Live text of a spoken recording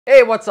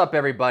Hey, what's up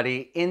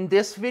everybody? In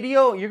this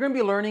video, you're going to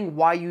be learning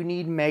why you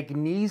need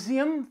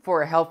magnesium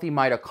for a healthy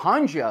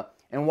mitochondria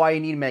and why you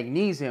need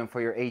magnesium for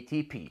your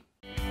ATP.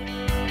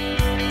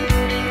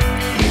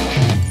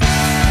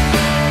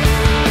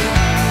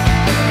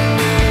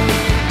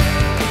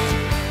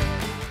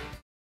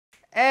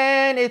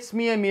 And it's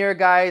me, Ameer,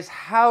 guys.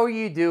 How are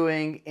you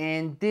doing?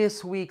 In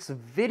this week's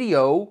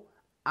video,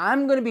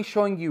 I'm going to be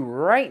showing you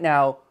right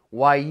now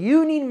why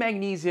you need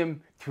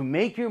magnesium to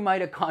make your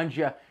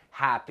mitochondria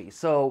happy.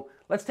 So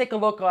let's take a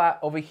look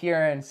over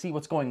here and see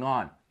what's going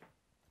on.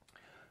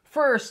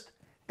 First,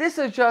 this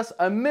is just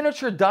a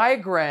miniature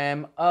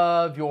diagram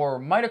of your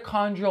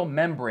mitochondrial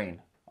membrane,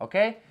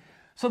 okay?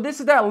 So this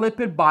is that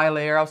lipid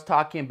bilayer I was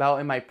talking about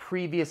in my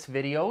previous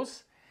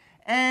videos.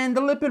 And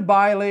the lipid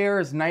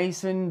bilayer is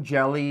nice and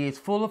jelly. It's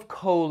full of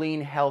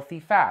choline, healthy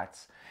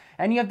fats.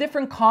 And you have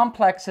different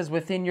complexes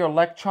within your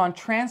electron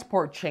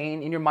transport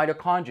chain in your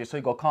mitochondria. So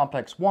you go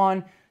complex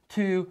 1,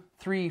 2,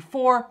 3,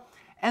 4.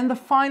 And the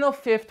final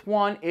fifth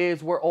one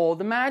is where all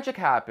the magic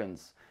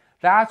happens.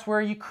 That's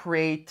where you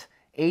create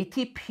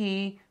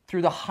ATP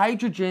through the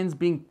hydrogens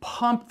being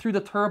pumped through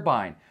the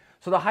turbine.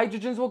 So the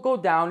hydrogens will go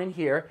down in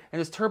here, and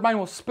this turbine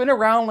will spin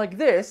around like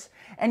this,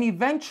 and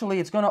eventually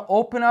it's going to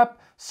open up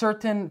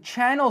certain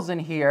channels in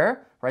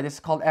here, right? This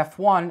is called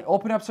F1.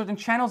 Open up certain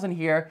channels in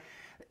here.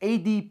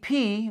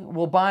 ADP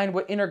will bind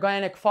with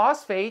inorganic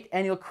phosphate,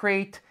 and you'll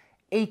create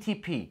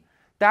ATP.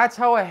 That's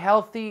how a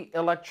healthy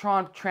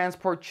electron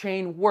transport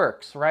chain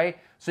works, right?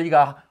 So you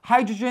got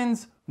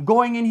hydrogens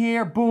going in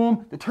here,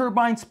 boom, the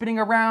turbine spinning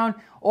around,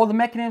 all the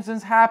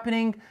mechanisms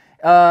happening.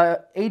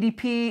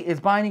 ADP is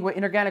binding with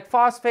inorganic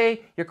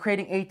phosphate, you're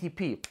creating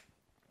ATP.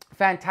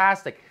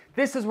 Fantastic.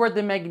 This is where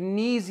the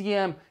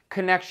magnesium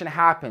connection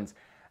happens.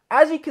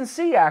 As you can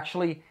see,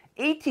 actually,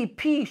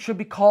 ATP should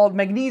be called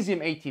magnesium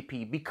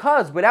ATP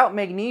because without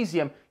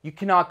magnesium, you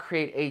cannot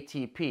create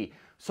ATP.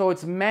 So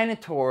it's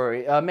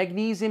mandatory.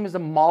 Magnesium is a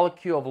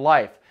molecule of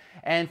life.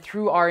 And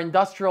through our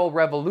industrial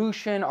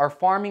revolution, our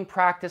farming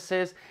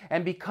practices,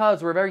 and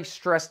because we're very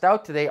stressed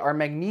out today, our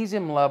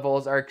magnesium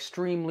levels are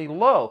extremely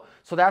low.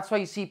 So that's why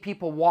you see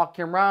people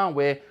walking around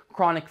with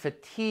chronic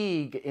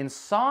fatigue,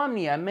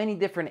 insomnia, many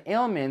different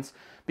ailments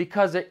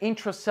because their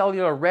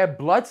intracellular red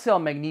blood cell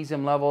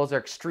magnesium levels are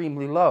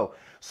extremely low.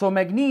 So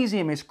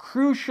magnesium is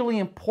crucially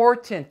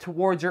important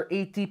towards your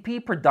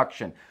ATP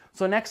production.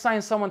 So next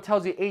time someone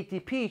tells you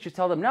ATP, you should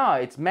tell them, no,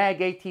 it's Mag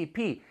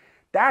ATP.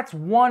 That's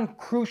one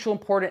crucial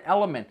important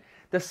element.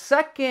 The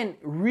second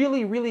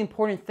really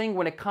important thing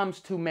when it comes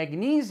to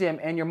magnesium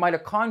and your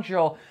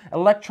mitochondrial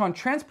electron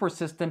transport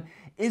system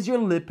is your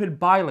lipid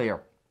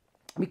bilayer.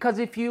 Because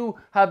if you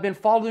have been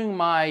following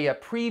my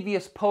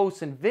previous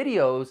posts and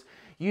videos,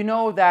 you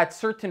know that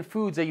certain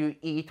foods that you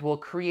eat will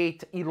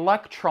create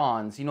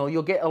electrons. You know,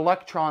 you'll get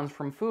electrons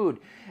from food.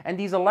 And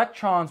these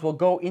electrons will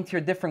go into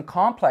your different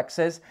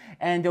complexes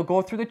and they'll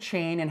go through the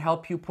chain and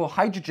help you pull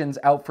hydrogens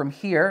out from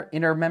here,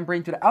 inner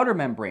membrane to the outer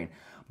membrane.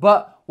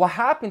 But what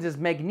happens is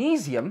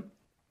magnesium,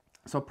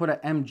 so I'll put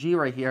an Mg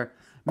right here,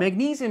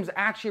 magnesium is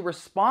actually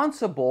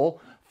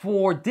responsible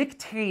for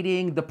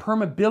dictating the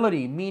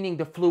permeability, meaning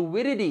the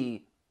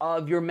fluidity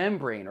of your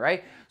membrane,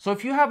 right? So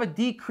if you have a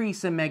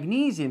decrease in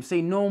magnesium,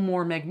 say no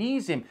more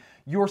magnesium,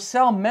 your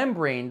cell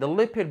membrane, the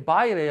lipid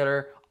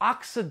bilayer,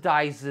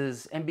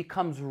 oxidizes and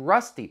becomes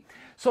rusty.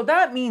 So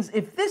that means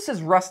if this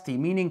is rusty,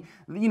 meaning,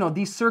 you know,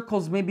 these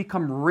circles may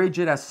become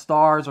rigid as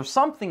stars or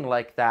something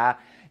like that,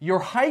 your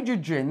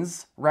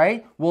hydrogens,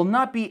 right, will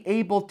not be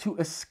able to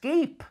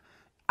escape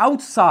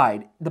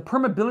outside. The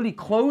permeability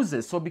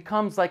closes, so it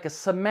becomes like a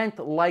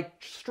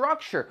cement-like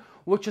structure,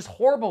 which is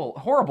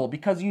horrible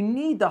because you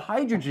need the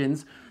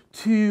hydrogens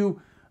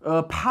to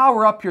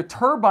power up your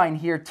turbine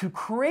here to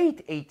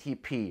create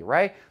ATP,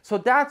 right? So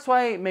that's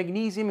why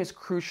magnesium is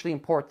crucially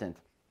important.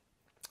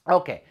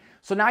 Okay,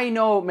 so now you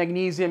know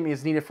magnesium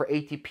is needed for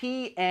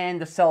ATP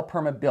and the cell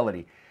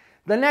permeability.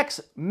 The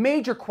next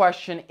major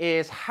question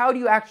is, how do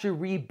you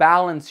actually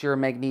rebalance your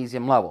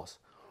magnesium levels?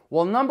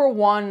 Well, number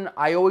one,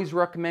 I always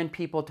recommend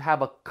people to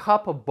have a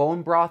cup of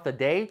bone broth a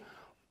day.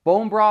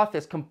 Bone broth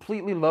is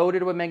completely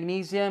loaded with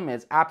magnesium.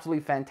 It's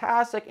absolutely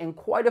fantastic and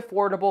quite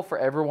affordable for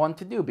everyone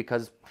to do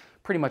because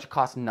pretty much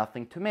costs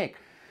nothing to make.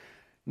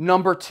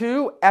 Number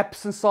two,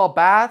 Epsom Salt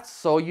Baths.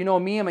 So you know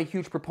me, I'm a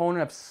huge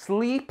proponent of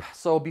sleep.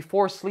 So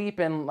before sleep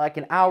in like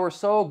an hour or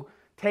so,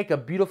 take a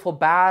beautiful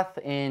bath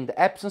in the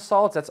Epsom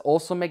salts. That's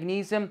also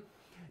magnesium.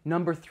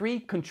 Number three,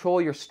 control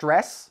your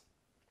stress.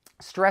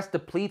 Stress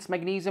depletes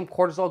magnesium,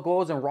 cortisol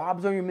goes and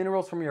robs all your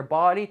minerals from your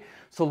body.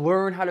 So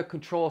learn how to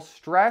control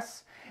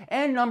stress.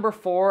 And number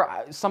four,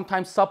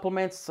 sometimes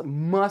supplements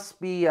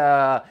must be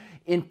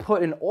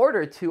input in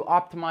order to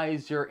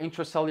optimize your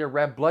intracellular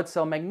red blood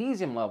cell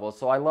magnesium levels.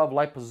 So I love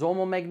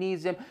liposomal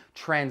magnesium,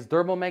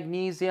 transdermal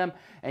magnesium,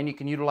 and you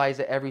can utilize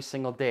it every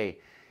single day.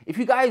 If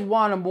you guys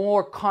want a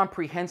more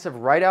comprehensive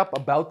write-up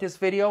about this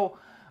video,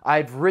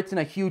 I've written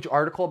a huge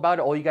article about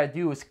it. All you gotta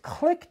do is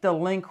click the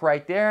link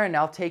right there and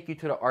I'll take you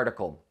to the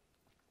article.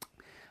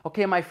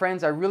 Okay, my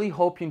friends, I really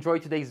hope you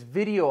enjoyed today's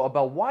video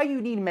about why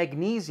you need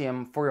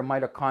magnesium for your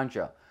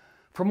mitochondria.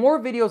 For more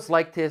videos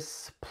like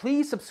this,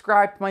 please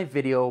subscribe to my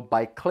video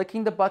by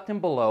clicking the button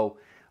below,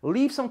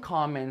 leave some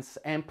comments,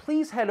 and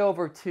please head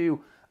over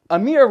to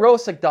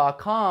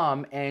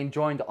ameerrosic.com and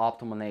join the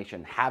Optimal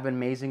Nation. Have an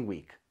amazing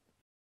week.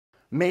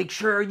 Make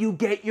sure you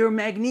get your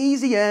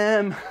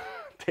magnesium.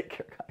 Take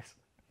care, guys.